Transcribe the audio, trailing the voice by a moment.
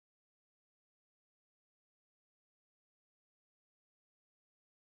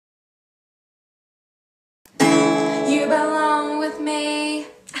belong with me.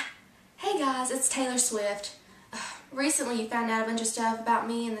 Hey guys, it's Taylor Swift. Recently you found out a bunch of stuff about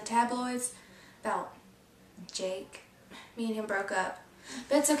me in the tabloids. About Jake. Me and him broke up.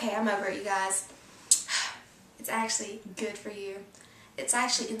 But it's okay, I'm over it, you guys. It's actually good for you. It's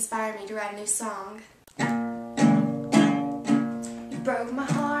actually inspired me to write a new song. You broke my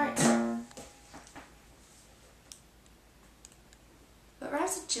heart. What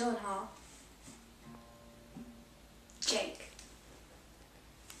rhymes with Gyllenhaal? Jake.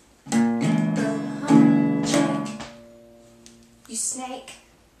 Broke my heart, Jake. You snake.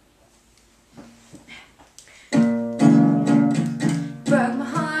 Broke my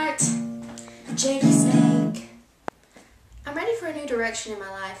heart, Jake, you snake. I'm ready for a new direction in my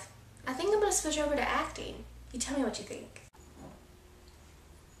life. I think I'm going to switch over to acting. You tell me what you think.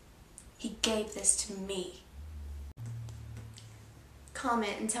 He gave this to me.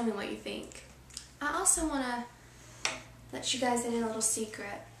 Comment and tell me what you think. I also want to let you guys in a little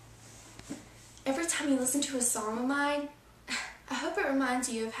secret. Every time you listen to a song of mine, I hope it reminds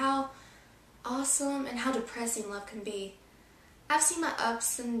you of how awesome and how depressing love can be. I've seen my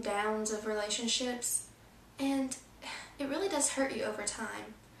ups and downs of relationships, and it really does hurt you over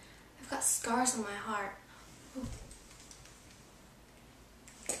time. I've got scars on my heart. Ooh.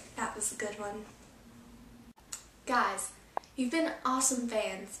 That was a good one. Guys, you've been awesome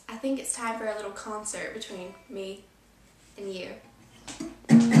fans. I think it's time for a little concert between me and you.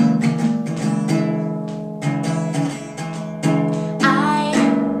 I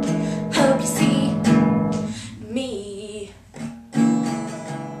hope you see me.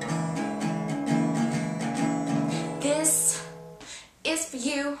 This is for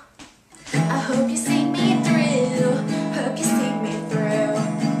you. I hope you see me through. Hope you see me through.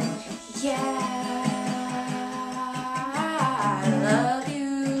 Yeah. I love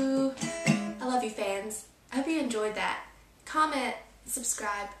you fans. I hope you enjoyed that. Comment,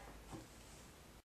 subscribe.